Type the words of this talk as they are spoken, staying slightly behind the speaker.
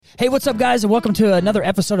Hey, what's up, guys, and welcome to another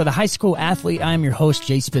episode of The High School Athlete. I'm your host,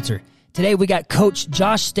 Jay Spitzer. Today, we got Coach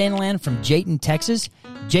Josh Stanland from Jayton, Texas.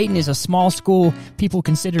 Jayton is a small school people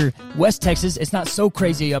consider West Texas. It's not so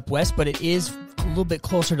crazy up west, but it is a little bit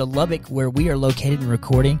closer to Lubbock, where we are located and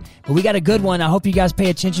recording. But we got a good one. I hope you guys pay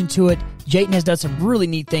attention to it. Jayton has done some really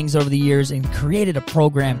neat things over the years and created a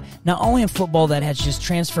program, not only in football, that has just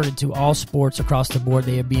transferred into all sports across the board.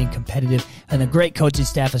 They are being competitive, and a great coaching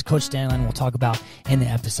staff, as Coach Stanland will talk about in the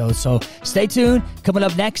episode. So stay tuned. Coming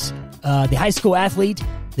up next, the High School Athlete,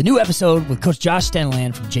 the new episode with Coach Josh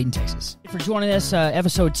Stanland from Jayton, Texas. For joining us,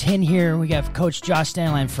 episode 10 here, we have Coach Josh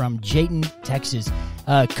Stanland from Jayton, Texas.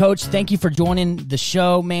 Coach, thank you for joining the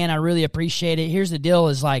show, man. I really appreciate it. Here's the deal: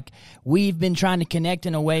 is like we've been trying to connect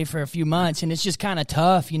in a way for a few months, and it's just kind of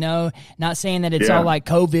tough, you know. Not saying that it's all like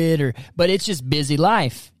COVID, but it's just busy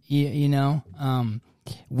life, you know.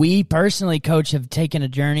 We personally, Coach, have taken a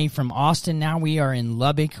journey from Austin. Now we are in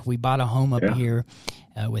Lubbock. We bought a home up here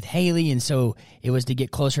with Haley, and so it was to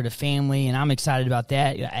get closer to family, and I'm excited about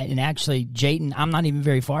that. And actually, Jayton, I'm not even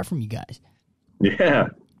very far from you guys. Yeah.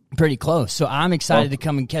 Pretty close. So I'm excited to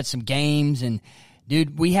come and catch some games. And,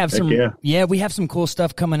 dude, we have some we have some cool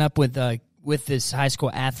stuff coming up with this high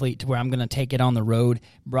school athlete, to where I'm going to take it on the road,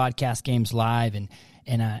 broadcast games live, and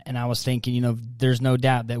I was thinking, you know, there's no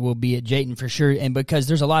doubt that we'll be at Jayton for sure, and because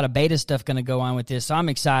there's a lot of beta stuff going to go on with this, so I'm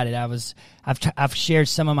excited. I've shared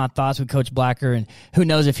some of my thoughts with Coach Blacker, and who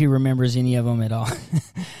knows if he remembers any of them at all.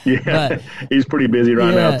 But, he's pretty busy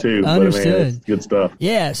right now too. Understood. But, man, it's good stuff.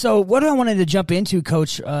 Yeah. So what I wanted to jump into,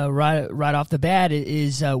 Coach, right off the bat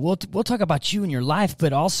is we'll talk about you and your life,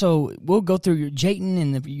 but also we'll go through your Jayton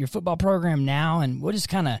and your football program now, and we'll just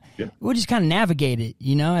kind of navigate it,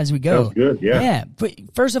 you know, as we go. Sounds good. Yeah. Yeah. But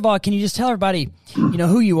first of all, can you just tell everybody, you know,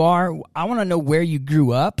 who you are? I want to know where you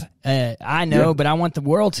grew up. I know, but I want the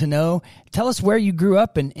world to know. Tell us where you grew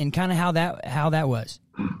up and kind of how that was.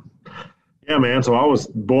 Yeah, man. So I was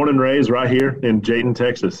born and raised right here in Jayton,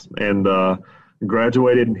 Texas, and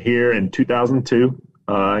graduated here in 2002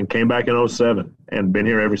 and came back in 2007 and been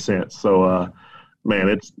here ever since. So, man,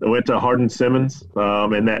 I went to Hardin-Simmons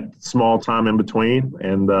in that small time in between,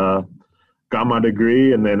 and got my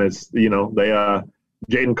degree. And then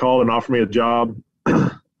Jayton called and offered me a job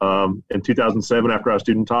in 2007 after I was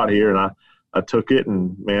student taught here, and I took it,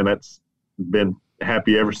 and man, that's been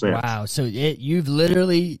happy ever since. Wow. So you've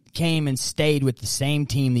literally came and stayed with the same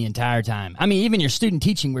team the entire time. I mean, even your student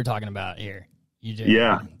teaching we're talking about here. You do.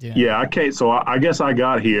 Yeah. Okay. So I guess I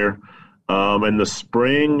got here in the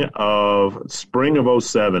spring of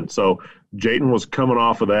 2007. So Jayton was coming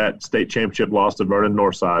off of that state championship loss to Vernon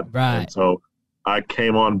Northside. Right. And so I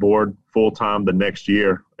came on board full time the next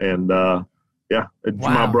year, and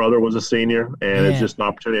my brother was a senior, and it's just an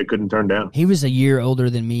opportunity I couldn't turn down. He was a year older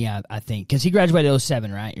than me, I think, because he graduated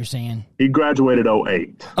 2007, right? You're saying he graduated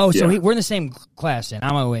 2008. Oh, so we're in the same class then.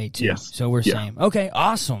 I'm 2008 too. Yes. So we're same. Okay,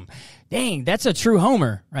 awesome. Dang, that's a true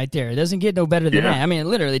homer right there. It doesn't get no better than that. I mean, it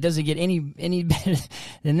literally doesn't get any better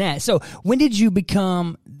than that. So when did you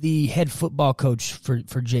become the head football coach for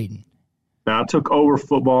Jayton? Now, I took over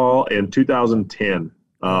football in 2010.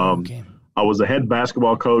 I was a head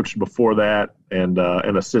basketball coach before that, and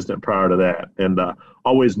an assistant prior to that. And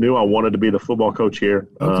always knew I wanted to be the football coach here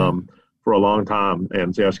for a long time.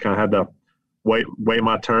 And so I just kind of had to wait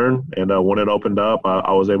my turn. And when it opened up,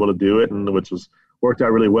 I was able to do it, and which worked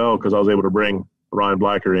out really well because I was able to bring Ryan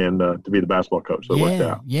Blacker in to be the basketball coach. So it worked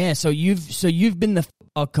out. Yeah. So you've been the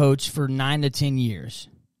football coach for 9 to 10 years.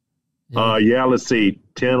 Let's see,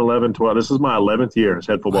 10, 11, 12. This is my 11th year as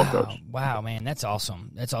head football coach. Wow, man, that's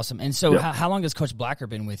awesome. That's awesome. And so how long has Coach Blacker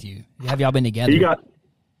been with you? Have y'all been together? He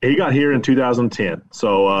got here in 2010.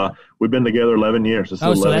 So we've been together 11 years.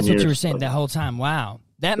 So that's what you were saying that whole time. Wow.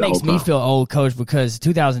 That makes me feel old, Coach, because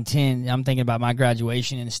 2010, I'm thinking about my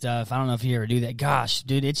graduation and stuff. I don't know if you ever do that. Gosh,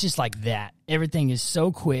 dude, it's just like that. Everything is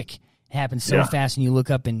so quick. It happens so fast, and you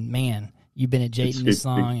look up and, man, you've been at Jayton this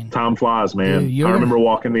long. And time flies, man. Dude, I remember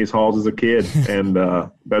walking these halls as a kid, and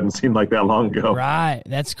doesn't seem like that long ago. Right.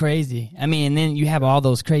 That's crazy. I mean, and then you have all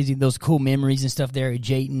those cool memories and stuff there at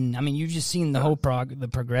Jayton. I mean, you've just seen the whole the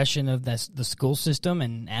progression of the school system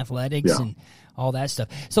and athletics and all that stuff.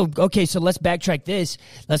 So, okay, so let's backtrack this.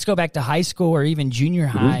 Let's go back to high school or even junior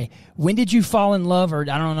high. When did you fall in love, or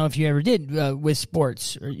I don't know if you ever did, with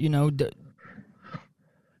sports, or, you know?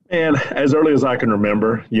 And as early as I can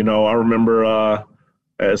remember, you know, I remember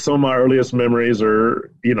some of my earliest memories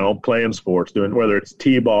are, you know, playing sports, doing whether it's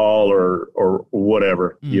t-ball or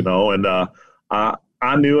whatever, you know. And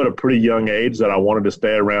I knew at a pretty young age that I wanted to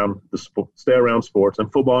stay around sports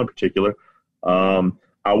and football in particular.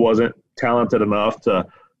 I wasn't talented enough to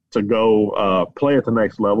to go play at the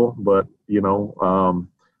next level, but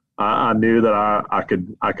I knew that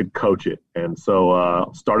I could coach it, and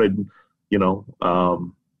so started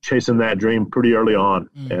chasing that dream pretty early on,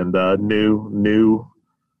 and knew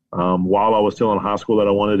while I was still in high school that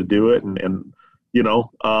I wanted to do it, and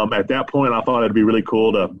at that point I thought it'd be really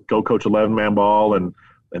cool to go coach 11-man ball and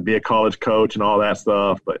be a college coach and all that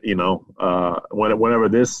stuff, but whenever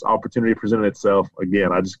this opportunity presented itself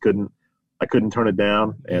again, I just couldn't turn it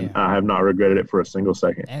down, and I have not regretted it for a single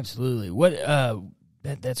second. Absolutely. What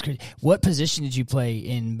that's crazy. What position did you play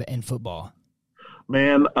in football?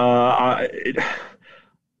 Man,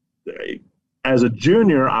 as a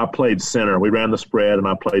junior, I played center. We ran the spread, and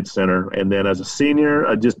I played center. And then as a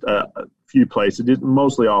senior, just a few places, just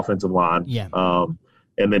mostly offensive line. Yeah.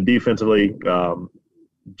 And then defensively,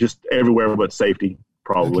 just everywhere but safety,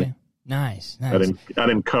 probably. Okay. Nice. I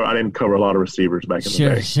didn't cover a lot of receivers back in the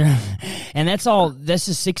day. Sure. And that's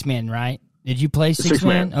is 6-man, right? Did you play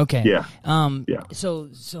 6-man? Okay. Yeah. Yeah. So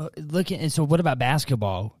what about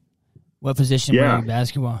basketball? What position were you in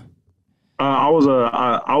basketball? I was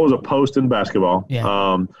a post in basketball.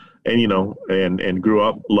 Yeah. And grew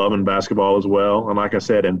up loving basketball as well. And like I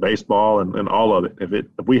said, in baseball and all of it.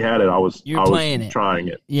 If we had it, I was trying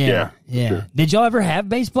it. Yeah. Sure. Did y'all ever have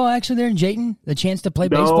baseball actually there in Jayton? The chance to play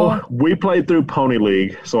baseball? No, we played through Pony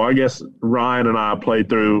League. So I guess Ryan and I played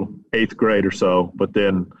through 8th grade or so. But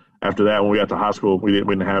then after that, when we got to high school, we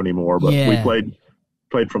didn't have any more. But we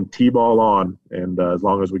played from T-ball on, and as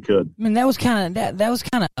long as we could. I mean, that was kind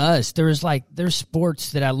of us. There's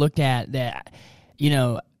sports that I looked at that,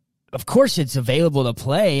 of course it's available to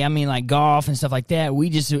play. I mean, like golf and stuff like that.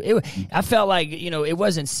 I felt like, it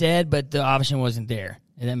wasn't said, but the option wasn't there.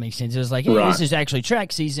 If that makes sense. It was like, hey, This is actually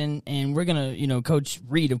track season, and we're going to, Coach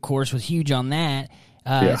Reed, of course, was huge on that.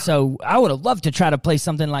 So I would have loved to try to play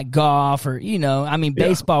something like golf or,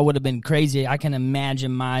 baseball would have been crazy. I can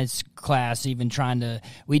imagine my class even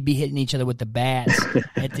we'd be hitting each other with the bats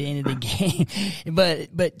at the end of the game.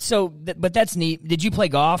 But that's neat. Did you play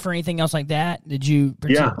golf or anything else like that? Did you?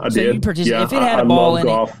 Yeah, I did. You participated. If it had a ball in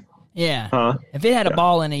golf. it. Huh? If it had a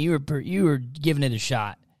ball in it, you were giving it a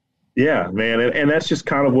shot. Yeah, man. And that's just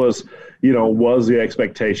kind of was the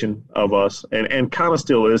expectation of us and kind of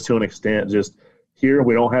still is to an extent. Just here,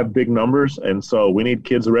 we don't have big numbers, and so we need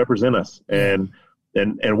kids to represent us. And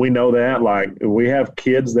we know that, like, we have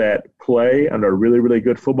kids that play and are really, really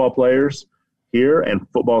good football players here, and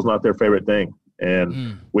football's not their favorite thing.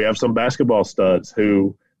 And we have some basketball studs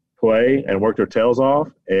who play and work their tails off,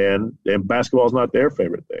 and basketball's not their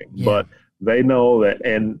favorite thing. Yeah. But they know that,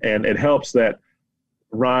 and it helps that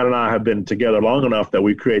Ryan and I have been together long enough that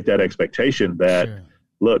we create that expectation that –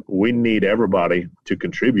 look, we need everybody to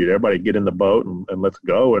contribute. Everybody get in the boat and let's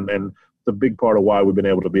go. And it's a big part of why we've been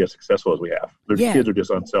able to be as successful as we have. The kids are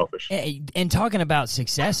just unselfish. And talking about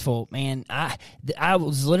successful, man, I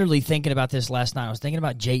was literally thinking about this last night. I was thinking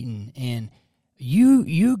about Jayton and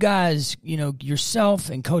you guys,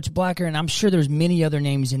 yourself and Coach Blacker, and I'm sure there's many other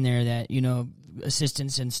names in there that,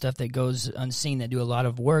 assistants and stuff that goes unseen that do a lot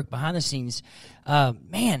of work behind the scenes.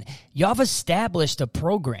 Man, y'all have established a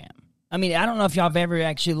program. I mean, I don't know if y'all have ever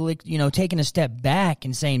actually, taken a step back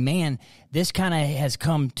and saying, man, this kind of has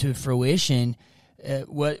come to fruition,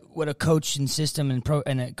 what a coaching system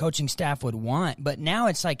and a coaching staff would want. But now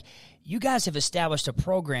it's like you guys have established a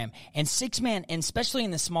program, and 6-man, and especially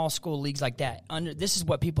in the small school leagues like that, this is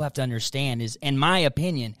what people have to understand is, in my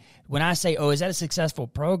opinion, when I say, is that a successful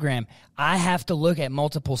program, I have to look at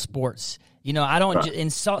multiple sports. I don't in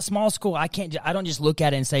small school. I don't just look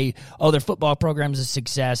at it and say, their football program is a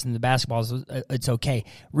success and the basketball it's okay.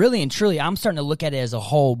 Really and truly, I'm starting to look at it as a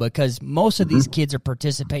whole because most of these kids are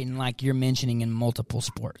participating, like you're mentioning, in multiple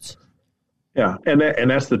sports. Yeah, and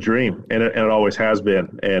that's the dream, and it always has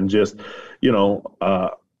been. And just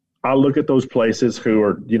I look at those places who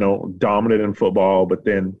are dominant in football, but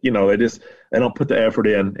then they don't put the effort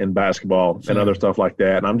in basketball and other stuff like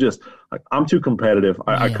that. And I'm just I'm too competitive.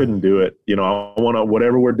 I couldn't do it. I want to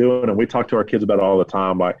whatever we're doing, and we talk to our kids about it all the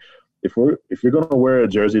time. Like if you're going to wear a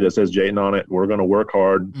jersey that says Jayton on it, we're going to work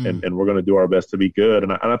hard and we're going to do our best to be good.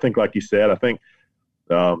 And I think, like you said,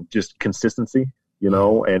 just consistency,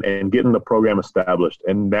 and getting the program established.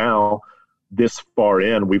 And now, this far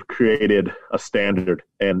in, we've created a standard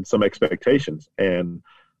and some expectations, and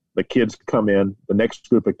the kids come in, the next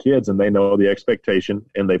group of kids, and they know the expectation,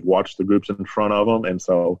 and they've watched the groups in front of them. And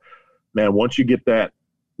so, man, once you get that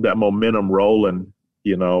momentum rolling,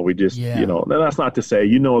 we just, and that's not to say,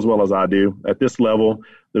 as well as I do, at this level,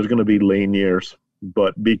 there's going to be lean years,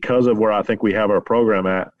 but because of where I think we have our program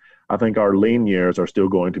at, I think our lean years are still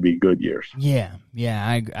going to be good years. Yeah,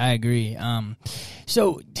 I agree.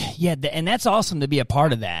 So, yeah, and that's awesome to be a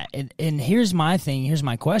part of that. And here's my thing. Here's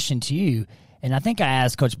my question to you. And I think I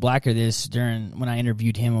asked Coach Blacker this when I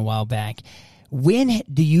interviewed him a while back. When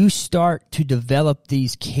do you start to develop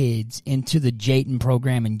these kids into the Jayton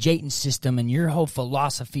program and Jayton system and your whole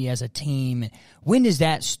philosophy as a team? When does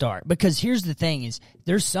that start? Because here's the thing is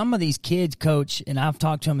there's some of these kids, Coach, and I've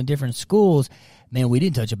talked to them in different schools, man, we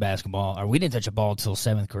didn't touch a basketball or we didn't touch a ball until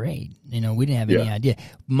 7th grade. We didn't have any idea.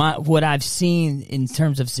 What I've seen in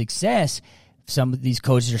terms of success, some of these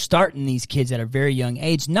coaches are starting these kids at a very young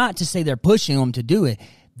age, not to say they're pushing them to do it.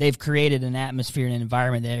 They've created an atmosphere and an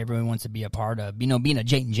environment that everyone wants to be a part of. Being a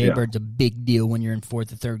Jayton Jaybird's a big deal when you're in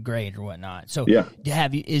 4th or 3rd grade or whatnot. So,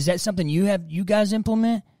 is that something you guys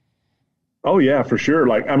implement? Oh yeah, for sure.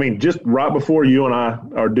 Just right before you and I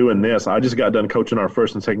are doing this, I just got done coaching our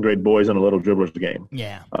 1st and 2nd grade boys in a Little Dribblers game.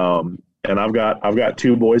 Yeah. And I've got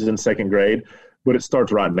 2 boys in 2nd grade, but it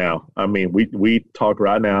starts right now. We talk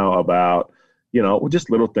right now about, just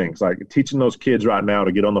little things like teaching those kids right now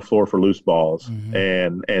to get on the floor for loose balls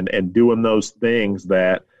and doing those things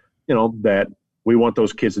that, that we want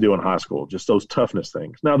those kids to do in high school, just those toughness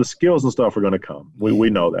things. Now the skills and stuff are going to come. We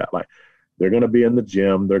know that. Like they're going to be in the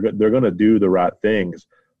gym. They're going to do the right things.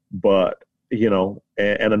 But, and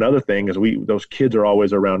another thing is those kids are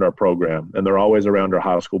always around our program and they're always around our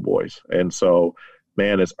high school boys. And so,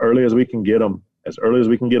 man, as early as we can get them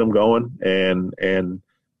going and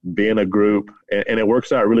be in a group, and it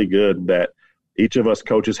works out really good that each of us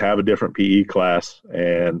coaches have a different PE class,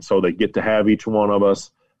 and so they get to have each one of us.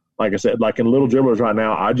 Like I said, like in Little Dribblers right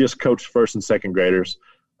now, I just coach 1st and 2nd graders.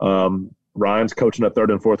 Ryan's coaching a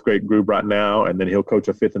 3rd and 4th grade group right now, and then he'll coach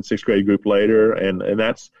a 5th and 6th grade group later, and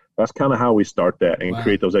that's kind of how we start that and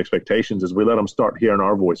create those expectations. Is we let them start hearing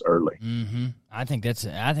our voice early. Mm-hmm. I think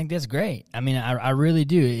that's great. I really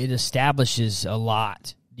do. It establishes a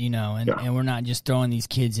lot. And we're not just throwing these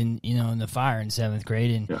kids in the fire in 7th grade.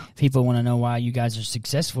 And people want to know why you guys are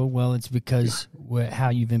successful. Well, it's because how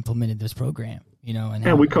you've implemented this program.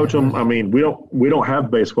 And we coach them. We don't have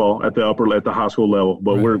baseball at the high school level,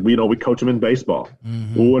 but we coach them in baseball,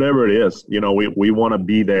 whatever it is. We want to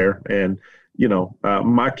be there, and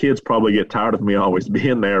my kids probably get tired of me always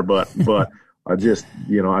being there, but. I just,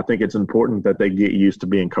 I think it's important that they get used to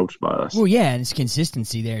being coached by us. Well, yeah, and it's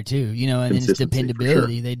consistency there too, and it's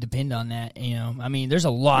dependability. Sure. They depend on that, there's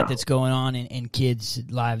a lot that's going on in kids'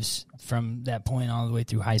 lives from that point all the way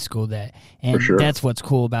through high school. That's what's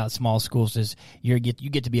cool about small schools is you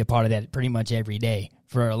get to be a part of that pretty much every day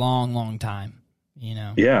for a long, long time,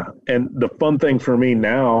 Yeah, and the fun thing for me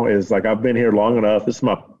now is I've been here long enough. This is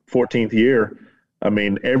my 14th year.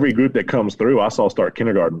 Every group that comes through, I saw start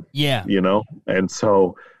kindergarten. Yeah. And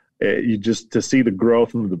so you just to see the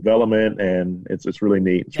growth and the development, and it's really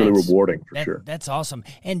neat. It's really rewarding for sure. That's awesome.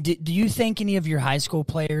 And do you think any of your high school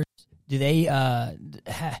players, do they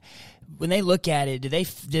when they look at it, do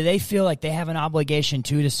they feel like they have an obligation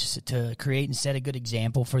to create and set a good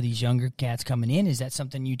example for these younger cats coming in? Is that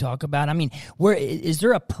something you talk about? Is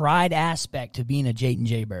there a pride aspect to being a Jayton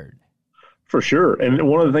Jaybird? For sure. And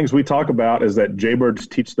one of the things we talk about is that Jaybirds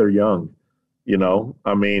teach their young.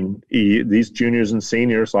 These juniors and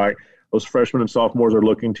seniors, like those freshmen and sophomores, are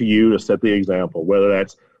looking to you to set the example, whether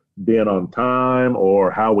that's being on time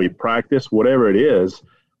or how we practice, whatever it is.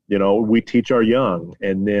 We teach our young.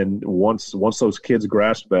 And then once those kids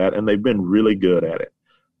grasp that, and they've been really good at it,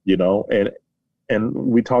 and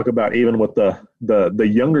we talk about even with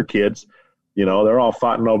the younger kids, they're all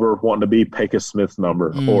fighting over wanting to be Pecos Smith's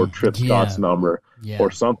number or Trip Scott's number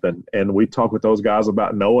or something. And we talk with those guys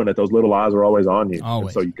about knowing that those little eyes are always on you.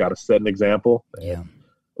 And so you got to set an example. Yeah.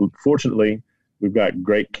 And fortunately, we've got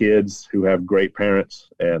great kids who have great parents,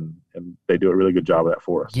 and they do a really good job of that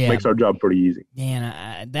for us. Yeah. It makes our job pretty easy.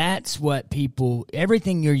 Man, that's what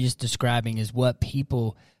everything you're just describing is what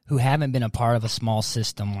people who haven't been a part of a small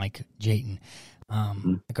system like Jayton,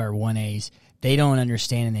 like our 1As, they don't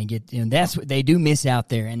understand, and they get, that's what they do miss out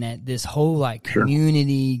there. And that this whole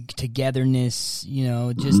community togetherness,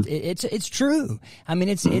 it's true.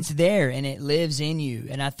 It's there and it lives in you.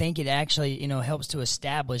 And I think it actually, helps to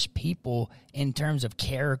establish people in terms of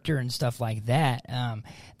character and stuff like that,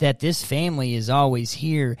 that this family is always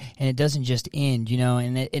here and it doesn't just end,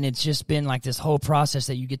 and it's just been like this whole process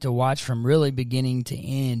that you get to watch from really beginning to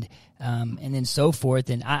end, and then so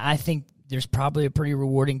forth. And I think there's probably a pretty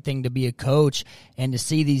rewarding thing to be a coach and to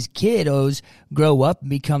see these kiddos grow up and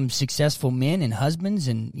become successful men and husbands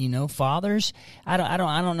and, fathers. I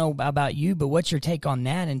don't know about you, but what's your take on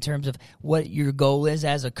that in terms of what your goal is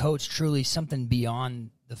as a coach, truly something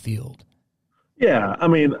beyond the field? Yeah.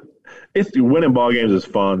 It's winning ball games is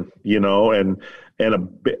fun, and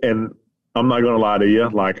I'm not going to lie to you.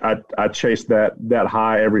 Like I chase that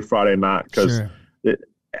high every Friday night because Sure.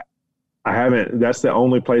 I haven't. That's the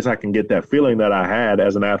only place I can get that feeling that I had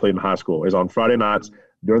as an athlete in high school is on Friday nights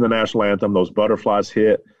during the national anthem. Those butterflies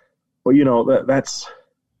hit, but that's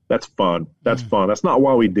fun. That's fun. That's not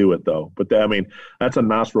why we do it though. But that's a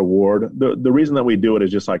nice reward. The reason that we do it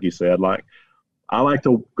is just like you said. Like I like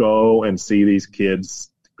to go and see these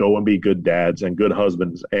kids go and be good dads and good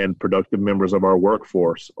husbands and productive members of our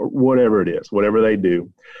workforce or whatever it is, whatever they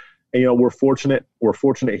do. And, we're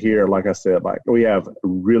fortunate here. Like I said, like we have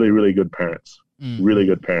really, really good parents, really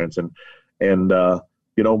good parents. And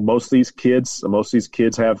most of these kids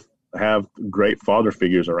have great father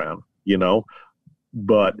figures around,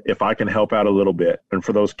 but if I can help out a little bit, and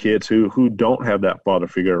for those kids who don't have that father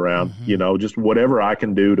figure around, just whatever I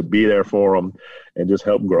can do to be there for them and just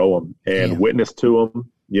help grow them and witness to them,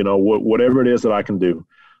 whatever it is that I can do.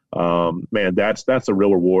 Man, that's a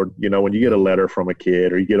real reward. When you get a letter from a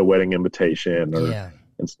kid or you get a wedding invitation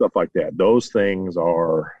and stuff like that, those things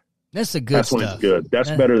that's the good stuff. When it's good.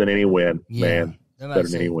 That's better than any win, man. Better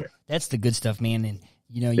than any win. That's the good stuff, man. And,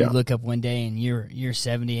 you look up one day and you're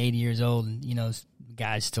 70, 80 years old and,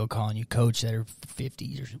 guys still calling you coach that are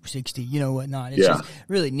 50 or 60, whatnot. It's just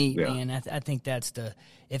really neat, man. I think that's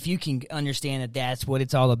if you can understand that that's what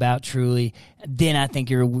it's all about truly, then I think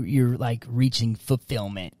you're like reaching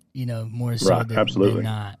fulfillment, more so than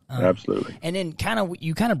not. Absolutely. And then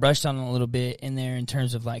you kind of brushed on it a little bit in there in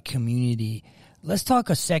terms of like community. Let's talk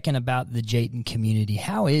a second about the Jayton community.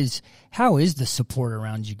 How is the support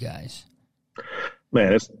around you guys?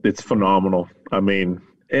 Man, it's phenomenal.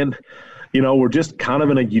 We're just kind of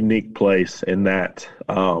in a unique place in that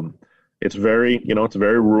it's very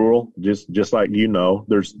rural, just like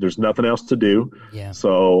there's nothing else to do. Yeah.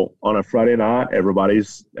 So on a Friday night,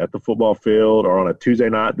 everybody's at the football field, or on a Tuesday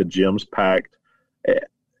night, the gym's packed.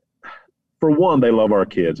 For one, they love our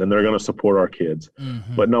kids and they're going to support our kids.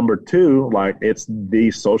 Mm-hmm. But number two, like it's the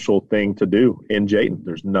social thing to do in Jayton.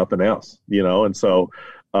 There's nothing else, and so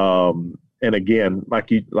and again, like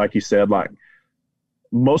you said, like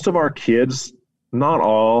most of our kids, not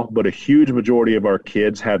all, but a huge majority of our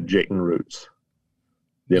kids have Jayton roots.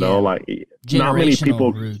 Like not many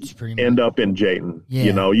people roots, end up in Jayton.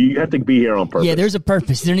 Yeah. You have to be here on purpose. Yeah, there's a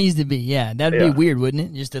purpose. There needs to be. Yeah, that'd be weird, wouldn't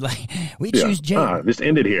it? Just to we choose Jayton. Just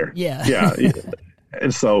end it here. Yeah. Yeah.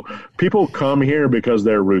 And so people come here because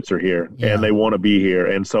their roots are here and they want to be here.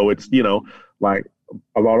 And so it's, like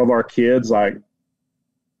a lot of our kids, like,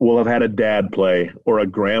 will have had a dad play or a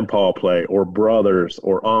grandpa play or brothers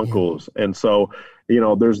or uncles. Yeah. And so,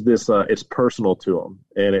 there's this, it's personal to them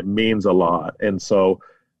and it means a lot. And so,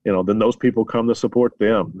 then those people come to support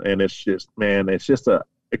them. And it's just, man, it's just a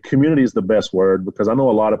community is the best word, because I know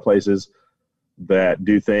a lot of places that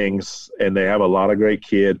do things and they have a lot of great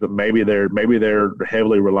kids, but maybe they're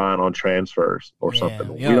heavily reliant on transfers or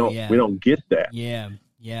something. We don't get that. Yeah.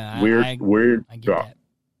 Yeah. We're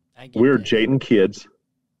Jayton kids.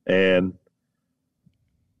 And,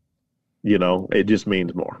 it just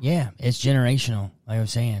means more. Yeah, it's generational, like I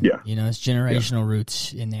was saying. Yeah. It's generational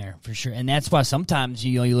roots in there for sure. And that's why sometimes,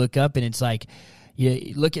 you look up and it's like,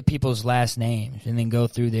 you look at people's last names and then go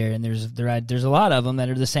through there, and there's a lot of them that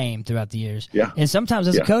are the same throughout the years. Yeah. And sometimes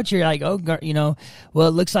as a coach, you're like, well,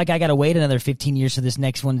 it looks like I got to wait another 15 years for this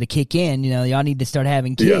next one to kick in. Y'all need to start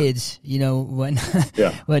having kids,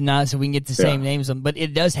 whatnot, so we can get the same names. But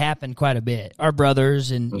it does happen quite a bit. Our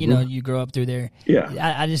brothers and, you grow up through there.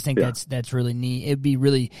 Yeah. I just think that's really neat. It'd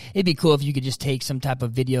be cool if you could just take some type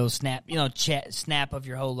of video snap, snap of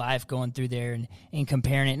your whole life going through there and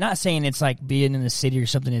comparing it. Not saying it's like being in the city or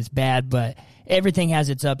something that's bad, but everything has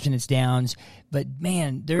its ups and its downs. But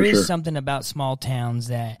man, there is something about small towns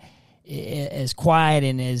that, as quiet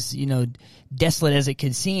and as desolate as it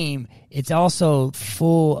could seem, it's also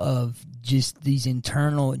full of just these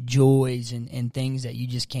internal joys and things that you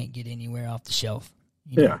just can't get anywhere off the shelf.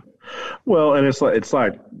 Yeah, well, and it's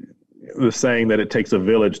like the saying that it takes a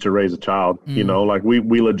village to raise a child. Like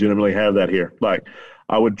we legitimately have that here. Like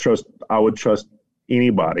I would trust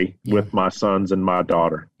anybody with my sons and my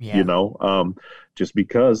daughter, just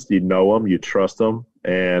because you know them, you trust them,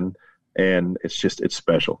 and it's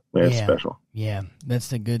special, man. It's special. Yeah, that's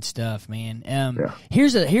the good stuff, man.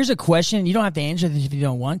 Here's a question. You don't have to answer this if you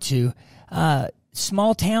don't want to.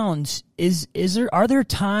 Small towns, are there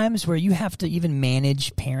times where you have to even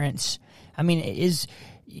manage parents? I mean,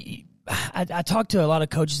 I talk to a lot of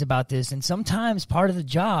coaches about this, and sometimes part of the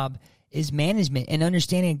job is management and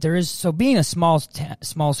understanding being a small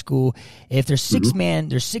school, if there's six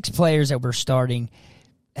there's 6 players that we're starting,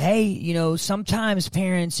 hey, you know, sometimes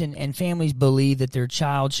parents and families believe that their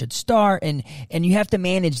child should start, and you have to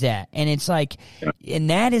manage that. And it's like, and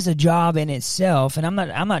that is a job in itself. And I'm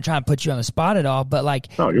not trying to put you on the spot at all, but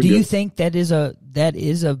like, do you think that is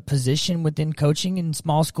a position within coaching in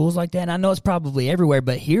small schools like that? And I know it's probably everywhere,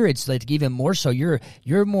 but here it's like even more so. You're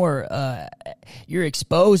more you're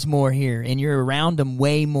exposed more here, and you're around them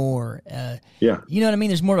way more. You know what I mean?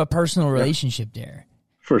 There's more of a personal relationship there.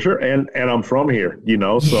 For sure. And I'm from here, you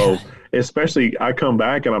know, so especially I come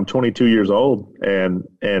back and I'm 22 years old, and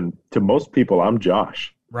to most people, I'm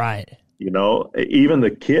Josh. Right. You know, even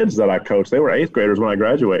the kids that I coached, they were 8th graders when I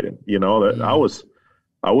graduated, you know, that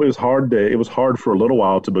it was hard for a little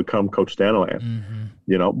while to become Coach Staniland,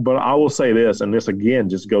 you know, but I will say this, and this again,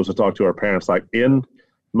 just goes to talk to our parents, like in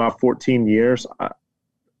my 14 years,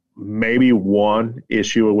 maybe one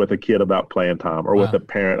issue with a kid about playing time or with a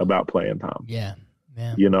parent about playing time. Yeah.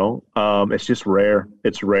 Yeah. You know, it's just rare.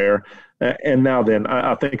 It's rare. And now then,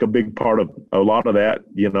 I think a big part of a lot of that,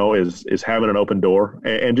 you know, is having an open door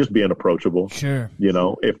and just being approachable. Sure. You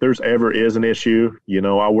know, if there's ever is an issue, you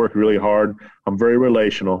know, I work really hard. I'm very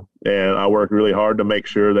relational, and I work really hard to make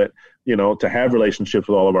sure that, you know, to have relationships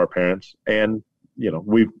with all of our parents. And, you know,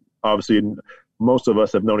 we've obviously, most of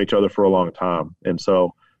us have known each other for a long time. And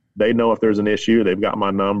so they know if there's an issue, they've got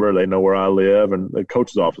my number, they know where I live, and the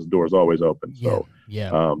coach's office door is always open. So,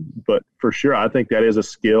 but for sure, I think that is a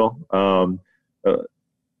skill.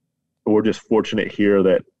 We're just fortunate here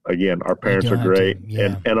that, again, our parents are great.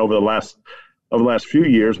 And over the last few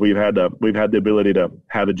years, we've had the ability to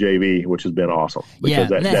have a JV, which has been awesome. Because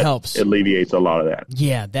that helps. It alleviates a lot of that.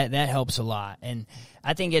 Yeah, that helps a lot. And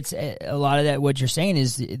I think it's a lot of that. What you're saying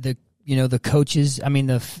is the coaches, I mean,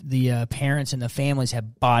 the parents and the families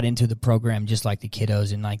have bought into the program just like the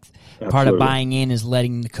kiddos. And like part of buying in is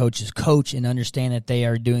letting the coaches coach and understand that they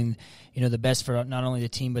are doing, you know, the best for not only the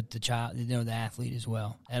team, but the child, you know, the athlete as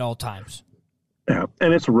well at all times. Yeah.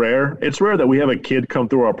 And it's rare. It's rare that we have a kid come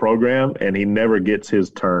through our program and he never gets his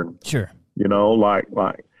turn. Sure. You know, like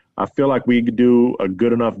I feel like we do a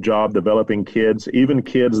good enough job developing kids, even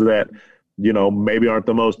kids that, you know, maybe aren't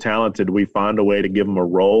the most talented. We find a way to give them a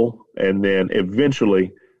role. And then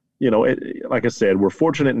eventually, you know, like I said, we're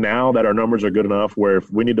fortunate now that our numbers are good enough where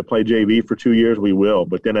if we need to play JV for 2 years, we will.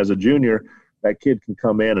 But then as a junior, that kid can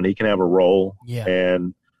come in and he can have a role. Yeah.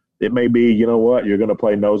 And it may be, you know what, you're going to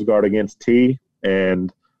play nose guard against T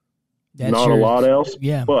and not a lot else.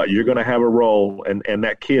 Yeah. But you're going to have a role. And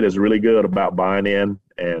that kid is really good about buying in.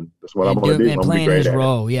 And that's what I'm going to do. And playing his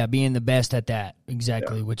role, being the best at that.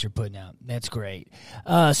 Exactly what you're putting out. That's great.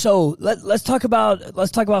 So let's talk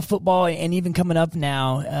about football, and even coming up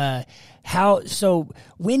now. So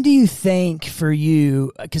when do you think for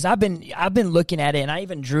you? Because I've been looking at it, and I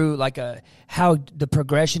even drew like how the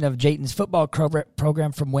progression of Jayton's football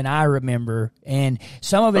program from when I remember, and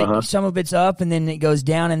some of it's up, and then it goes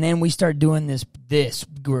down, and then we start doing this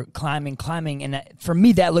we're climbing, and for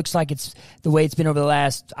me that looks like it's the way it's been over the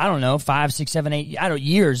last 5, 6, 7, 8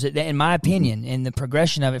 years, in my opinion, in the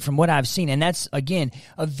progression of it from what I've seen, and that's again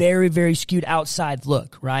a very, very skewed outside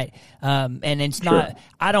look, right? And it's not.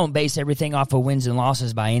 I don't base everything off of wins and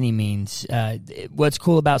losses by any means. What's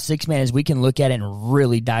cool about Six Man is we can look at it and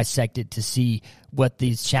really dissect it to see what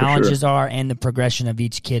these challenges are and the progression of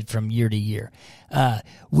each kid from year to year.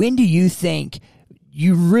 When do you think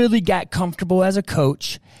you really got comfortable as a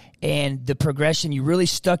coach and the progression, you really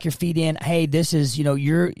stuck your feet in? Hey, this is, you know,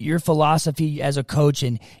 your philosophy as a coach,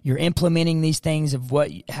 and you're implementing these things of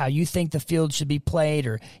how you think the field should be played,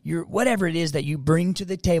 or whatever it is that you bring to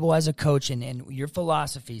the table as a coach, and your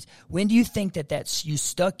philosophies. When do you think that's you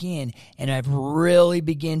stuck in and have really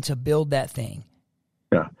begin to build that thing?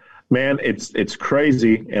 Yeah, man, it's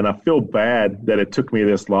crazy, and I feel bad that it took me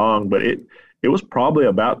this long, but it was probably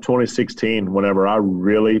about 2016 whenever I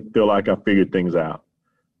really feel like I figured things out.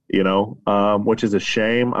 You know, which is a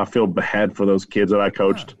shame. I feel bad for those kids that I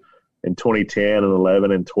coached in 2010 and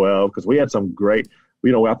 11 and 12, because we had some great,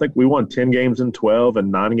 you know, I think we won 10 games in 12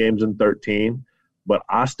 and 9 games in 13, but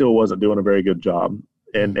I still wasn't doing a very good job.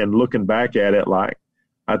 And looking back at it, like,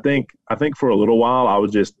 I think for a little while, I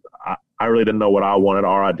was just, I really didn't know what I wanted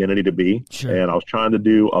our identity to be. Sure. And I was trying to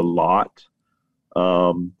do a lot,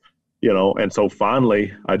 you know, and so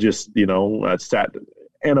finally I just, you know, I sat.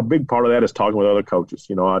 And a big part of that is talking with other coaches.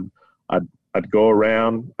 You know, I'd go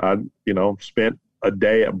around. I'd, you know, spent a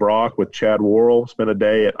day at Brock with Chad Worrell, spent a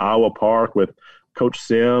day at Iowa Park with Coach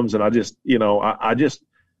Sims, and I just, you know, I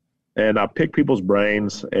pick people's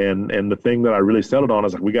brains, and the thing that I really settled on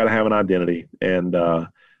is like, we got to have an identity, and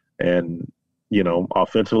you know,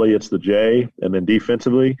 offensively it's the J, and then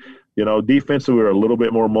defensively, Defensively, we were a little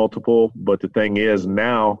bit more multiple, but the thing is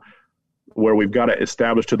now where we've got it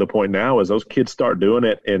established to the point now is those kids start doing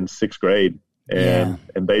it in 6th grade and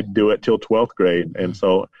they do it till 12th grade. And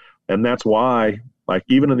so, and that's why, like,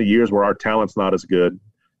 even in the years where our talent's not as good,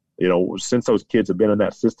 since those kids have been in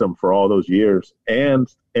that system for all those years. And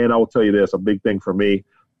I will tell you this, a big thing for me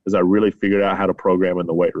is I really figured out how to program in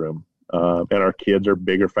the weight room. And our kids are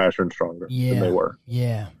bigger, faster, and stronger than they were.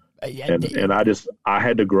 Yeah. And I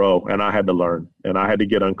had to grow and I had to learn and I had to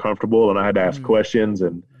get uncomfortable and I had to ask questions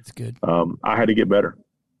and that's good. I had to get better.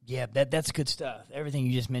 Yeah, that's good stuff. Everything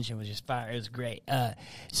you just mentioned was just fire. It was great.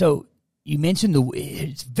 So you mentioned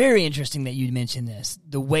it's very interesting that you mentioned this,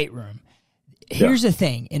 the weight room. Here's the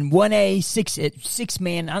thing. In 1A, 6-man, it's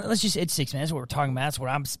 6-man. That's what we're talking about. That's what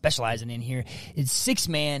I'm specializing in here. It's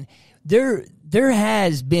 6-man. There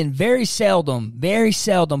has been very seldom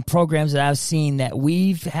programs that I've seen that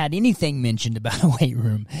we've had anything mentioned about a weight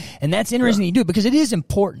room. And that's interesting you do because it is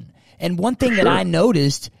important. And one thing that I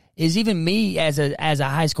noticed is even me as a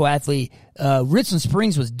high school athlete, Richland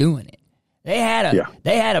Springs was doing it. They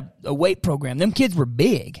had a weight program. Them kids were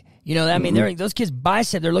big. I mean, those kids'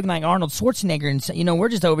 bicep, they're looking like Arnold Schwarzenegger, and we're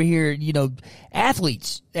just over here,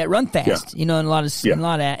 athletes that run fast, in a lot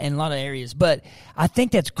of areas. But I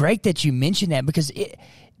think that's great that you mentioned that because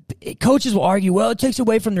coaches will argue, well, it takes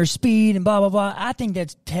away from their speed and blah blah blah. I think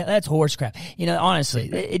that's horse crap. Honestly,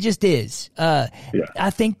 it just is.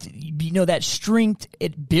 I think that strength,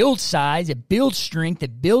 it builds size, it builds strength,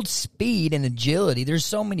 it builds speed and agility. There's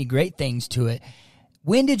so many great things to it.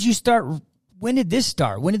 When did this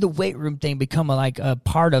start? When did the weight room thing become a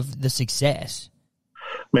part of the success?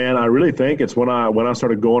 Man, I really think it's when I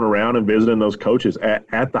started going around and visiting those coaches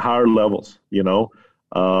at the higher levels,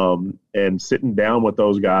 and sitting down with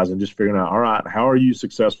those guys and just figuring out, all right, how are you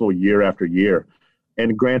successful year after year?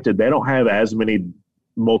 And granted, they don't have as many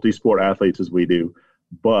multi-sport athletes as we do,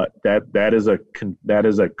 but that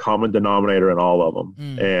is a common denominator in all of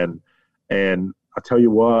them. And I tell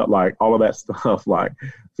you what, like all of that stuff, like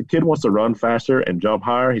if a kid wants to run faster and jump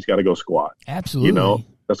higher, he's got to go squat. Absolutely.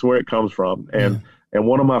 That's where it comes from. And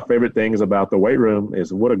one of my favorite things about the weight room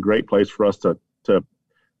is what a great place for us to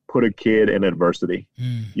put a kid in adversity.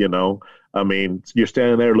 I mean, you're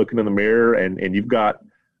standing there looking in the mirror and you've got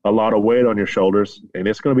a lot of weight on your shoulders and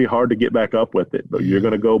it's going to be hard to get back up with it, but you're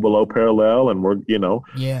going to go below parallel and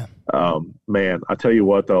man, I tell you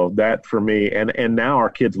what though, that for me, and now our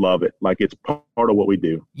kids love it. Like it's part of what we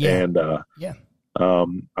do. And,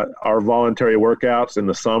 our voluntary workouts in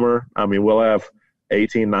the summer, I mean, we'll have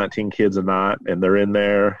 18, 19 kids a night and they're in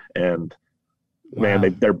there and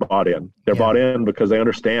man, they're bought in. They're bought in because they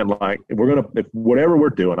understand, like, if whatever we're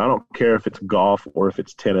doing, I don't care if it's golf or if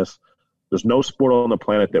it's tennis, there's no sport on the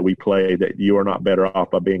planet that we play that you are not better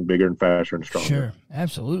off by being bigger and faster and stronger. Sure.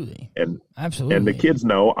 Absolutely. And the kids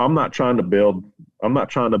know I'm not trying to build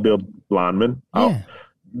linemen.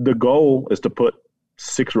 The goal is to put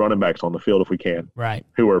 6 running backs on the field if we can. Right.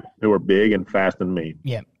 Who are big and fast and mean.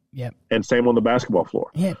 Yep. Yep. And same on the basketball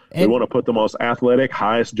floor. Yep. We want to put the most athletic,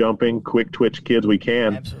 highest jumping, quick twitch kids we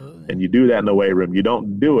can. Absolutely. And you do that in the weight room. You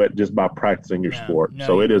don't do it just by practicing your sport.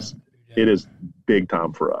 So it is big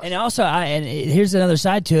time for us. And also, here's another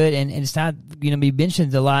side to it, and it's not going to be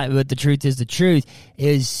mentioned a lot, but the truth is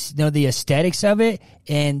the aesthetics of it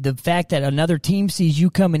and the fact that another team sees you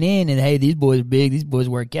coming in and, hey, these boys are big, these boys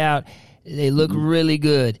work out, they look really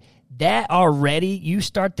good. That already, you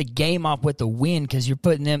start the game off with a win because you're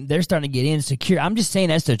putting them, they're starting to get in secure. I'm just saying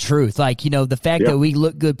that's the truth. Like, the fact that we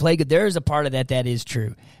look good, play good, there is a part of that is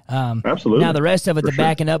true. Absolutely. Now, the rest of it, the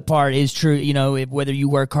backing up part is true. Whether you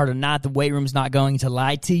work hard or not, the weight room's not going to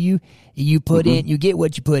lie to you. You put in, you get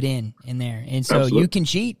what you put in there. And so you can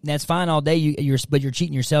cheat. That's fine all day, but you're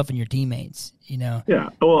cheating yourself and your teammates, Yeah.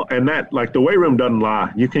 Well, and that, like, the weight room doesn't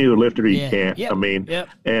lie. You can either lift it or you can't. Yep. I mean,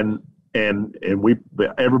 and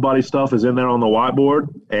everybody's stuff is in there on the whiteboard.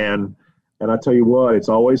 And I tell you what, it's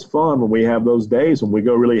always fun when we have those days when we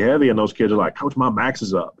go really heavy and those kids are like, Coach, my max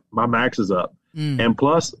is up. And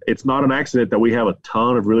plus, it's not an accident that we have a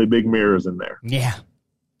ton of really big mirrors in there. Yeah.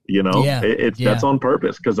 That's on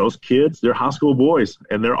purpose because those kids, they're high school boys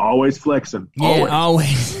and they're always flexing.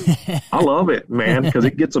 Always. I love it, man, because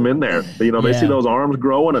it gets them in there. They see those arms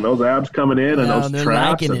growing and those abs coming in and those they're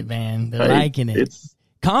traps. Liking it, man. They're liking it. It's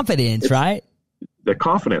confidence, right? The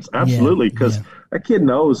confidence, absolutely, because that kid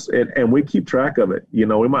knows it, and we keep track of it. We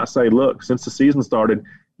might say, look, since the season started,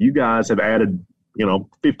 you guys have added,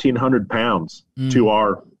 1,500 pounds to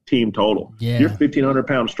our team total. Yeah. You're 1,500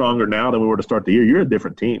 pounds stronger now than we were to start the year. You're a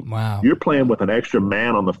different team. Wow. You're playing with an extra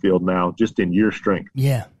man on the field now just in your strength.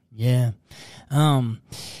 Yeah.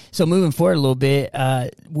 So moving forward a little bit,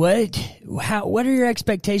 what are your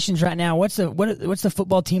expectations right now? What's the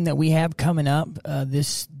football team that we have coming up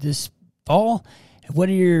this fall? What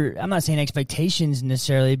are your, I'm not saying expectations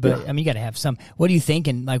necessarily, but I mean, you got to have some. What are you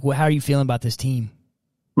thinking? Like, how are you feeling about this team?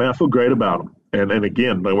 Man, I feel great about them. And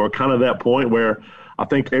again, like, we're kind of that point where I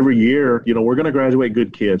think every year, we're going to graduate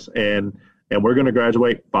good kids, and we're going to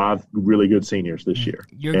graduate 5 really good seniors this year.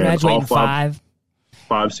 You're graduating 5?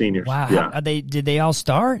 5 seniors. Wow. Yeah. Did they all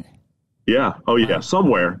start? Yeah. Oh, yeah. Wow.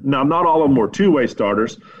 Somewhere. Now, not all of them were two-way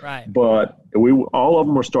starters, right? But all of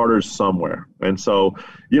them were starters somewhere. And so,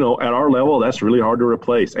 at our level, that's really hard to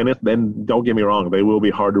replace. And then don't get me wrong, they will be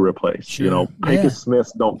hard to replace. Sure. Pecos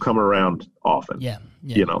Smiths don't come around often. Yeah.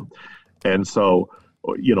 And so,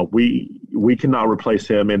 we cannot replace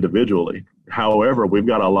him individually. However, we've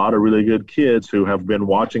got a lot of really good kids who have been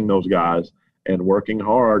watching those guys and working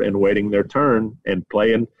hard and waiting their turn and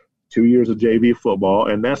playing 2 years of JV football.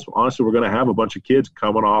 And that's honestly, we're going to have a bunch of kids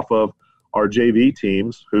coming off of our JV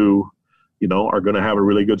teams who, are going to have a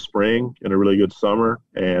really good spring and a really good summer,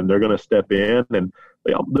 and they're going to step in, and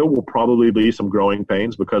there will probably be some growing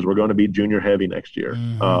pains because we're going to be junior heavy next year.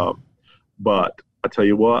 Mm-hmm. But I tell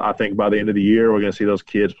you what, I think by the end of the year, we're going to see those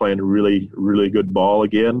kids playing really, really good ball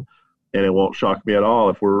again. And it won't shock me at all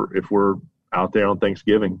if we're out there on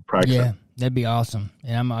Thanksgiving practicing. Yeah, that'd be awesome.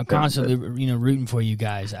 And I'm constantly, rooting for you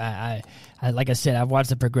guys. I like I said, I've watched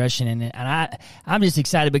the progression, and I'm just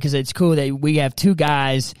excited because it's cool that we have 2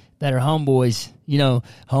 guys that are homeboys,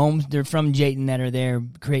 they're from Jayton that are there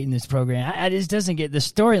creating this program. I just doesn't get, the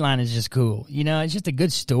storyline is just cool. It's just a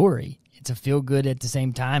good story. It's a feel good at the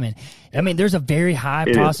same time. And I mean, there's a very high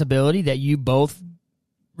possibility that you both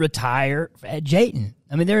retire at Jayton.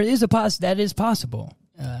 I mean, that is possible.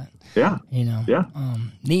 Yeah.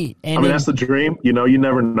 Neat. And I mean, that's the dream. You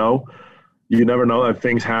never know. You never know that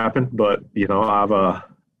things happen, but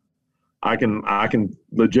I can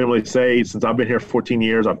legitimately say, since I've been here 14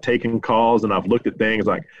 years, I've taken calls and I've looked at things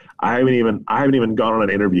like I haven't even gone on an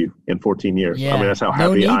interview in 14 years. Yeah. I mean, that's how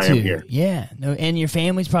happy I am here. Yeah. No, and your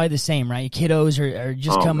family's probably the same, right? Your kiddos are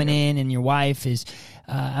just coming in, and your wife is.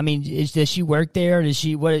 Does she work there? Does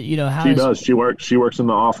she? What How she does? She works in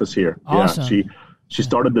the office here. Awesome. Yeah. She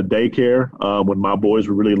started the daycare when my boys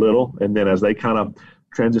were really little, and then as they kind of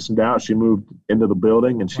transitioned out, she moved into the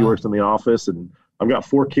building, and she works in the office. And I've got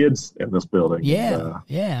 4 kids in this building. Yeah,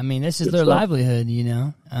 I mean, this is their livelihood,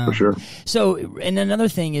 For sure. So, and another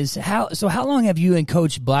thing is how long have you and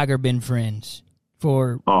Coach Blagger been friends?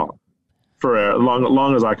 For as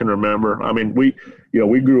long as I can remember. I mean, we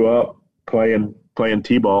grew up playing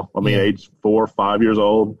T-ball. I mean, age 4 or 5 years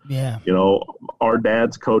old. Yeah. Our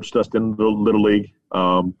dads coached us in the Little League.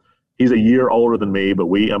 He's a year older than me, but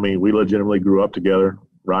we legitimately grew up together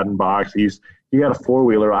riding bikes. He had a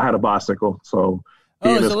 4-wheeler. I had a bicycle. So he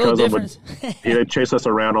and his cousin they'd chase us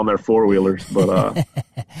around on their 4-wheelers. But man,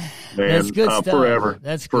 that's good stuff. Forever.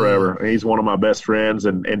 That's forever. Good. He's one of my best friends,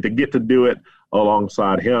 and to get to do it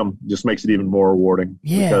alongside him just makes it even more rewarding.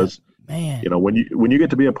 Yeah. Because man, when you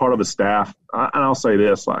get to be a part of a staff, and I'll say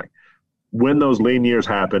this, like, when those lean years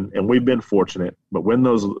happen, and we've been fortunate, but when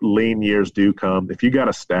those lean years do come, if you got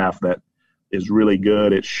a staff that is really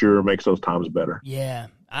good, it sure makes those times better. Yeah,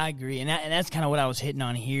 I agree. And that's kind of what I was hitting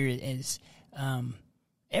on here is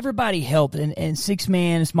everybody helped. And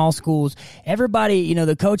 6-man, small schools, everybody,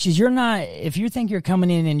 the coaches, if you think you're coming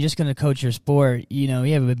in and just going to coach your sport, you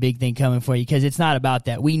have a big thing coming for you, because it's not about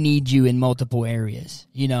that. We need you in multiple areas,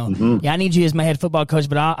 Mm-hmm. Yeah, I need you as my head football coach,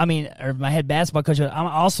 but or my head basketball coach, but I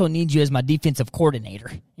also need you as my defensive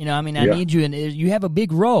coordinator. I need you, and you have a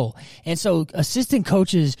big role. And so assistant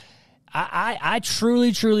coaches, I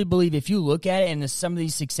truly, truly believe, if you look at it, and some of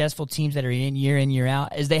these successful teams that are in, year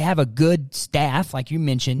out, is they have a good staff, like you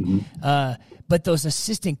mentioned, but those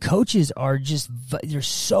assistant coaches they're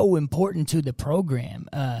so important to the program.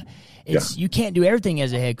 You can't do everything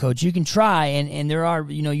as a head coach. You can try, and there are,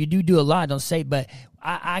 you do a lot, don't say, but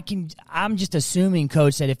I'm just assuming,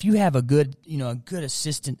 Coach, that if you have a good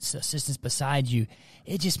assistants beside you,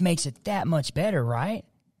 it just makes it that much better, right?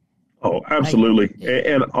 Oh, absolutely.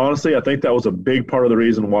 And honestly, I think that was a big part of the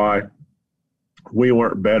reason why we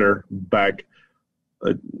weren't better back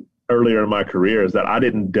earlier in my career, is that I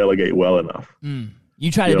didn't delegate well enough.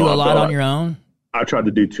 You try to do a lot on your own? I tried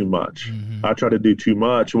to do too much. I tried to do too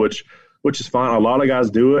much, which is fine. A lot of guys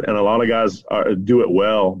do it, and a lot of guys do it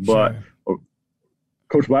well. But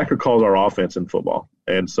Coach Blacker calls our offense in football.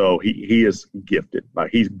 And so he is gifted. Like,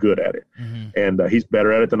 he's good at it. And he's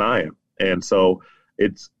better at it than I am. And so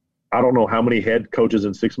I don't know how many head coaches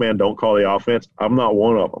in 6-man don't call the offense. I'm not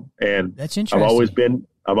one of them. And that's interesting.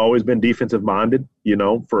 I've always been defensive minded,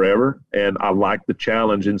 forever. And I like the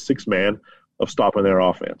challenge in 6-man of stopping their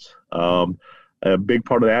offense. A big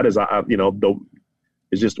part of that is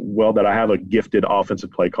is just that I have a gifted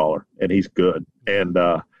offensive play caller, and he's good. And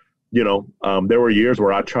there were years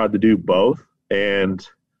where I tried to do both, and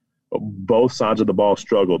both sides of the ball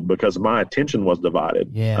struggled because my attention was divided.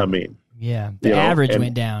 Yeah. The average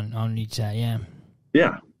went down on each side. Yeah.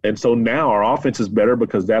 Yeah. And so now our offense is better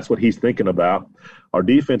because that's what he's thinking about. Our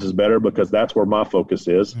defense is better because that's where my focus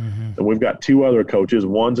is. Mm-hmm. And we've got 2 other coaches.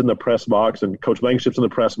 One's in the press box, and Coach Blankenship's in the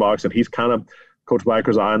press box, and he's kind of Coach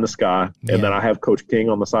Blanker's eye in the sky. Yeah. And then I have Coach King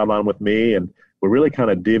on the sideline with me, and we're really kind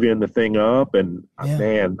of divvying the thing up. And,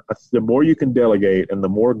 man, the more you can delegate and the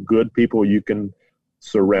more good people you can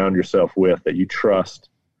surround yourself with that you trust.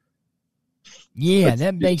 Yeah,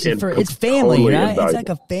 that makes it's family, totally right? Invaluable. It's like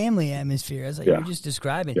a family atmosphere, as you're just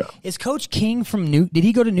describing. Yeah. Is Coach King from did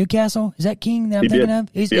he go to Newcastle? Is that King that I'm thinking of?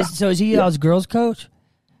 So is he y'all's girls coach?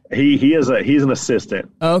 He's an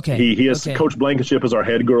assistant. Oh, okay. He is Coach Blankenship is our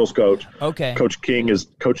head girls coach. Okay. Coach King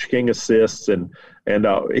assists, and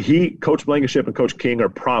Coach Blankenship and Coach King are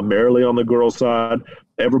primarily on the girls side.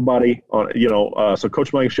 Everybody on so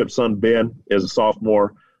Coach Blankenship's son Ben is a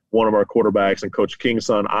sophomore, one of our quarterbacks, and Coach King's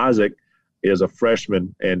son Isaac is a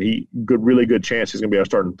freshman, and really good chance he's going to be our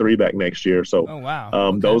starting 3-back next year. So,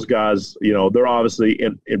 those guys, they're obviously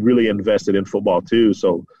really invested in football too.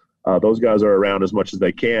 So, those guys are around as much as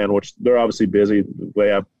they can, which they're obviously busy. They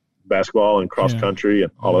have basketball and cross country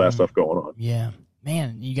and all of that stuff going on. Yeah,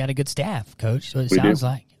 man, you got a good staff, Coach. So it sounds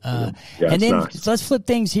like. And then nice. So let's flip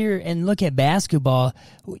things here and look at basketball.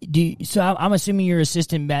 I'm assuming you're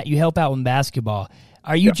assistant. You help out with basketball.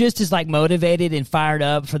 Are you just as motivated and fired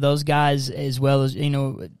up for those guys as well as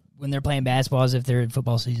when they're playing basketball as if they're in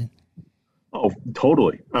football season? Oh,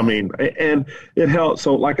 totally. I mean, and it helps.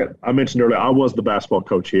 So, like I mentioned earlier, I was the basketball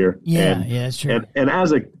coach here. Yeah, that's true. And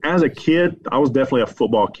as a kid, I was definitely a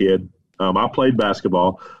football kid. I played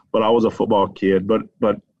basketball, but I was a football kid. But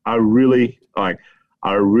I really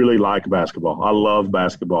like basketball. I love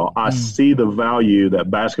basketball. I see the value that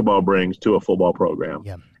basketball brings to a football program,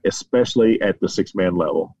 especially at the 6-man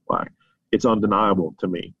level. It's undeniable to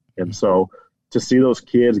me. And so to see those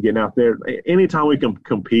kids getting out there, anytime we can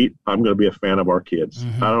compete, I'm going to be a fan of our kids.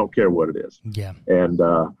 I don't care what it is. Yeah. And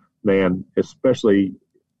man, especially,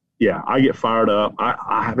 I get fired up.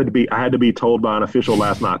 I had to be told by an official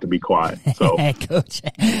last night to be quiet. So, Coach,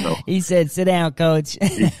 he said, "Sit down, Coach."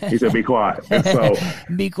 he said, "Be quiet." And so,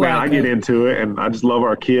 be quiet. Man, I get into it, and I just love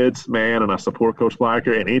our kids, man, and I support Coach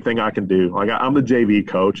Blacker and anything I can do. I'm the JV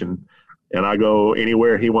coach, and I go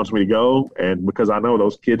anywhere he wants me to go, and because I know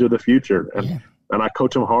those kids are the future, and I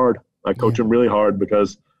coach them hard. I coach them really hard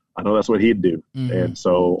because I know that's what he'd do. And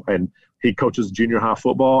so, and he coaches junior high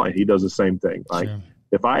football, and he does the same thing.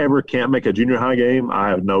 If I ever can't make a junior high game, I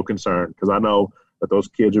have no concern because I know that those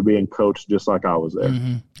kids are being coached just like I was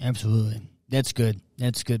there. Absolutely. That's good.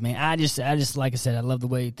 That's good, man. I just like I said, I love the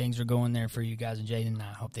way things are going there for you guys and Jaden, and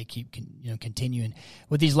I hope they keep continuing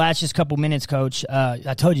with these last just couple minutes, Coach.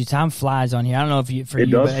 I told you time flies on here. I don't know if you but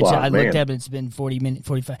I looked up and it's been 40 minutes,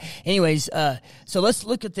 45. Anyways, so let's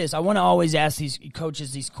look at this. I want to always ask these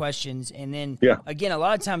coaches these questions, and then again, a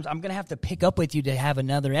lot of times I'm going to have to pick up with you to have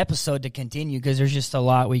another episode to continue because there's just a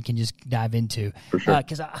lot we can just dive into. For sure.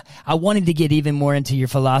 Because I wanted to get even more into your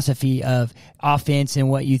philosophy of offense and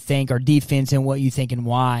what you think, or defense and what you think and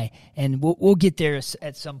why, and we'll get there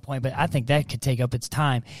at some point, but I think that could take up its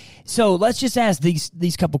time. So let's just ask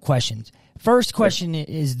these couple questions. First question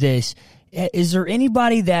is this: is there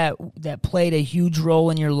anybody that played a huge role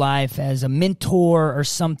in your life as a mentor or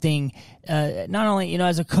something, not only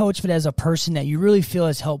as a coach, but as a person that you really feel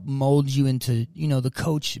has helped mold you into the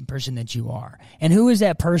coach and person that you are? And who is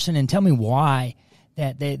that person, and tell me why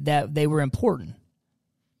that they were important?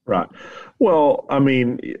 Right. Well, I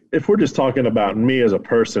mean, if we're just talking about me as a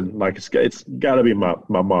person, it's got to be my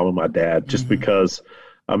mom and my dad, just because,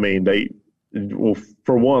 I mean,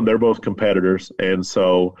 for one, they're both competitors. And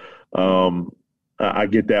so I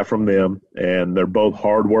get that from them, and they're both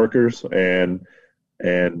hard workers and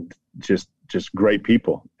just great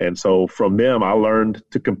people. And so from them, I learned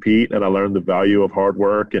to compete, and I learned the value of hard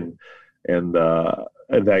work, and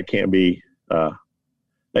that can't be,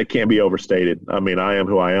 overstated. I mean, I am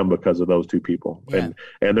who I am because of those two people, and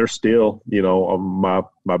they're still,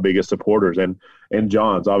 my biggest supporters. And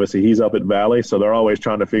John's obviously he's up at Valley, so they're always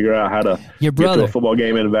trying to figure out how to get to a football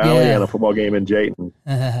game in Valley and a football game in Jayton.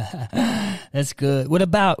 That's good. What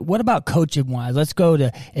about coaching wise? Let's go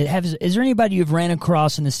to. Is there anybody you've ran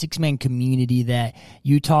across in the 6-man community that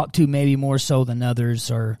you talk to maybe more so than others,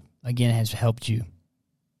 or again has helped you?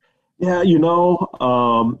 Yeah,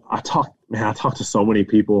 I talk to so many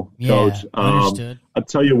people, Coach. Understood. I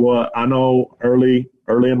tell you what, I know early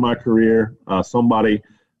in my career, somebody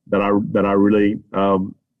that I really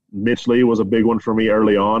Mitch Lee was a big one for me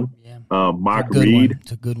early on. Yeah. Mike Reed.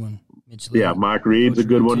 It's a good one. Mitch Lee. Yeah, Mike Reed's a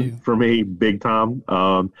good one too. for me, big time.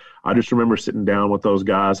 I just remember sitting down with those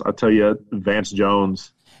guys. I tell you, Vance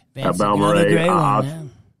Jones at Balmorhea.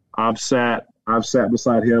 I've sat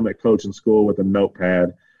beside him at coaching school with a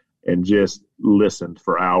notepad and just listened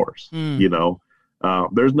for hours.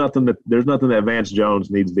 There's nothing that Vance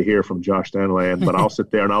Jones needs to hear from Josh Stanland, but I'll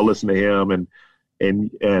sit there and I'll listen to him and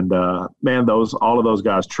man, all of those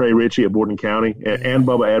guys, Trey Ritchie at Borden County and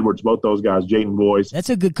Bubba Edwards, both those guys, Jayton Boyce.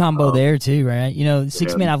 That's a good combo there too, right?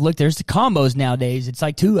 Six man I've looked, there's the combos nowadays. It's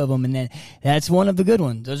like two of them, and then that's one of the good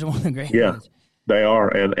ones. Those are one of the great ones. They are.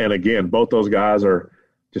 And again, both those guys are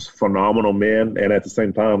just phenomenal men. And at the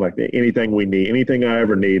same time, like anything we need, anything I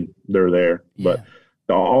ever need, they're there. Yeah.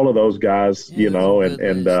 But all of those guys, man,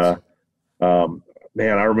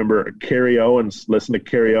 I remember listen to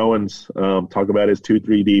Kerry Owens talk about his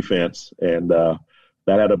 2-3 defense. And that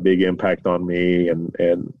had a big impact on me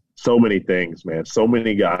and so many things, man, so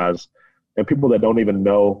many guys and people that don't even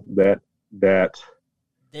know that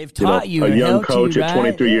they've taught you. A young coach at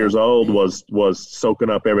 23 years old was soaking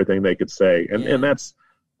up everything they could say. And that's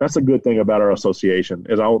a good thing about our association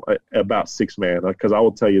about six man, because I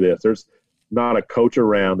will tell you this, there's not a coach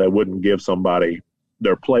around that wouldn't give somebody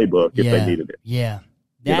their playbook if they needed it. Yeah.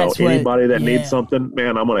 Anybody that needs something,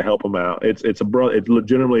 man, I'm going to help them out. It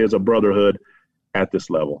legitimately is a brotherhood at this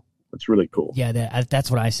level. It's really cool. Yeah, that's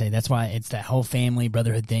what I say. That's why it's that whole family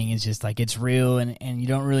brotherhood thing. It's just like it's real, and you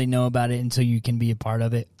don't really know about it until you can be a part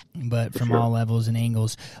of it. But from all levels and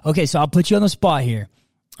angles. Okay, so I'll put you on the spot here.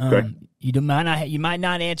 Okay. You might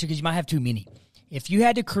not answer because you might have too many. If you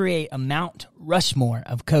had to create a Mount Rushmore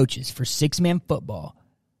of coaches for six-man football.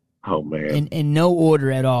 Oh, man. In no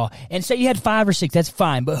order at all. And say you had 5 or 6, that's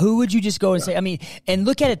fine. But who would you just go and say, and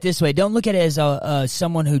look at it this way. Don't look at it as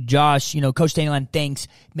someone who Josh, Coach Stanland thinks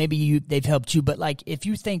maybe they've helped you. But, like, if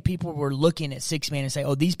you think people were looking at six-man and say,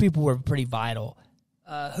 oh, these people were pretty vital,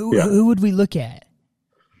 who would we look at?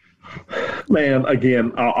 Man,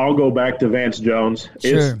 again, I'll go back to Vance Jones.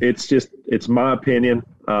 Sure. It's my opinion.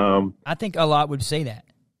 I think a lot would say that.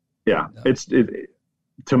 Yeah.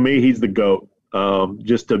 To me, he's the GOAT.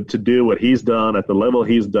 Just to do what he's done at the level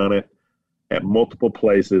he's done it at multiple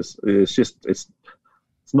places, it's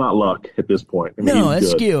not luck at this point.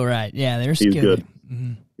 That's skill, right? Yeah, there's skill. He's good.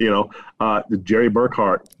 Mm-hmm. Jerry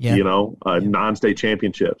Burkhart, non-state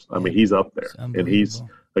championships. He's up there, and he's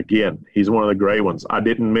one of the great ones. I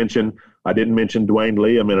didn't mention Dwayne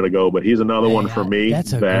Lee a minute ago, but he's another one for me.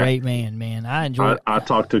 That's a great man. I enjoy. I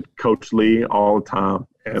talk to Coach Lee all the time.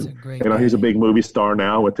 And he's a big movie star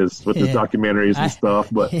now with his documentaries and stuff.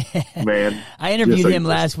 But man, I interviewed him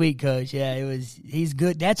last week, Coach. Yeah, he's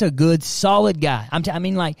good. That's a good, solid guy.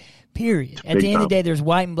 Period. At the end of the day, there's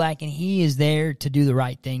white and black, and he is there to do the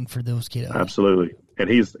right thing for those kiddos. Absolutely. And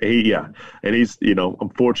he's I'm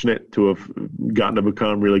fortunate to have gotten to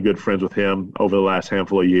become really good friends with him over the last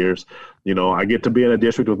handful of years. I get to be in a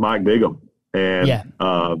district with Mike Bigham,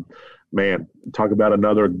 and man, talk about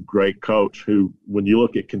another great coach who, when you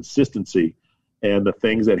look at consistency and the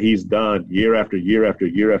things that he's done year after year after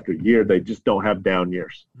year after year, they just don't have down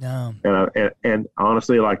years. No. And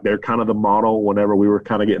honestly, like, they're kind of the model. Whenever we were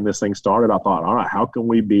kind of getting this thing started, I thought, all right, how can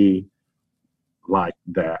we be like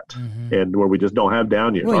that? Mm-hmm. And where we just don't have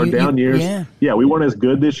down years. Our down years, we weren't as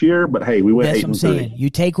good this year, but hey, we went 8-3. You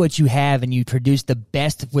take what you have and you produce the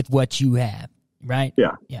best with what you have, right?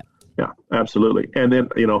 Yeah. Yeah, absolutely. And then,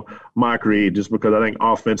 Mike Reed, just because I think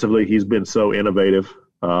offensively he's been so innovative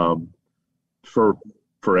for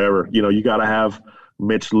forever. You got to have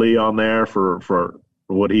Mitch Lee on there for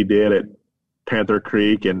what he did at Panther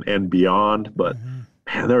Creek and beyond. But,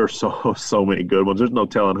 man, there are so many good ones. There's no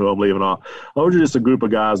telling who I'm leaving off. Those are just a group of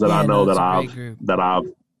guys that I know that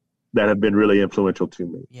have been really influential to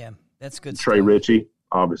me. Yeah, that's good Trey stuff. Ritchie,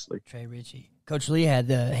 obviously. Trey Ritchie. Coach Lee had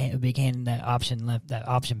a big hand in that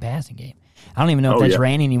option passing game. I don't even know if that's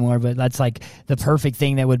ran anymore, but that's like the perfect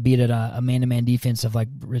thing that would beat at a man-to-man defense of like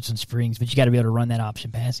Richland Springs. But you got to be able to run that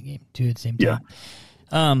option passing game too at the same time. Yeah.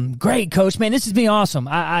 Great, Coach. Man, this has been awesome.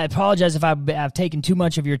 I apologize if I've taken too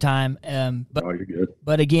much of your time. But you're good.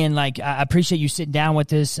 But again, like, I appreciate you sitting down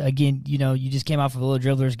with us. Again, you just came off of a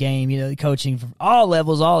Little Dribblers game. Coaching from all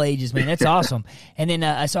levels, all ages. Man, that's awesome. And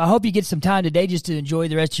then so I hope you get some time today just to enjoy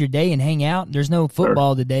the rest of your day and hang out. There's no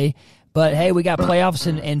football today, but hey, we got playoffs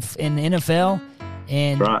in the NFL.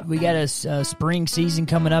 And right. we got a spring season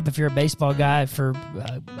coming up. If you're a baseball guy for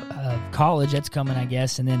college, that's coming, I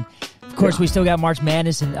guess. And then, of course, we still got March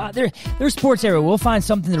Madness, and there's sports everywhere. We'll find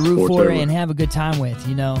something to root for and have a good time with,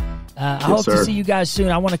 you know. I hope to see you guys soon.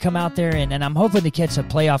 I want to come out there, and I'm hoping to catch a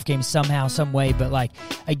playoff game somehow, some way. But, like,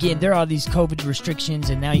 again, there are these COVID restrictions,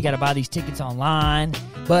 and now you got to buy these tickets online.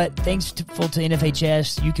 But thanks to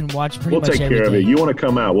NFHS, you can watch pretty much everything. We'll take care of it. You want to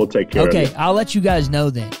come out, we'll take care of it. Okay, I'll let you guys know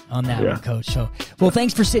then on that one, Coach. So, well,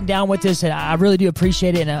 thanks for sitting down with us, and I really do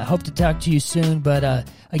appreciate it, and I hope to talk to you soon. But,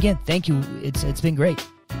 again, thank you. It's been great.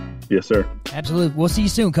 Yes, sir. Absolutely. We'll see you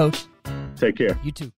soon, Coach. Take care. You too.